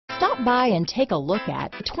Stop by and take a look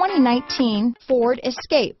at the 2019 Ford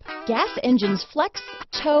Escape. Gas engines flex,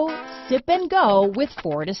 tow, sip and go with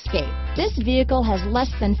Ford Escape. This vehicle has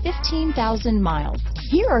less than 15,000 miles.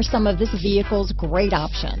 Here are some of this vehicle's great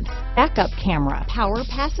options: backup camera, power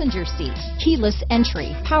passenger seat, keyless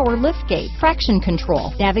entry, power liftgate, traction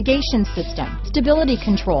control, navigation system, stability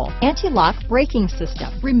control, anti-lock braking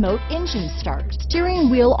system, remote engine start,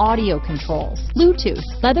 steering wheel audio controls, Bluetooth,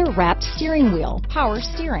 leather-wrapped steering wheel, power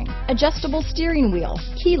steering, adjustable steering wheel,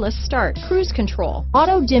 keyless start, cruise control,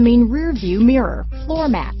 auto-dimming rear view mirror, floor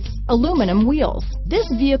mats, aluminum wheels. This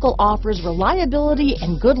vehicle offers reliability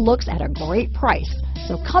and good looks at a great price.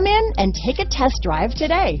 So come in and take a test drive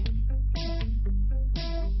today.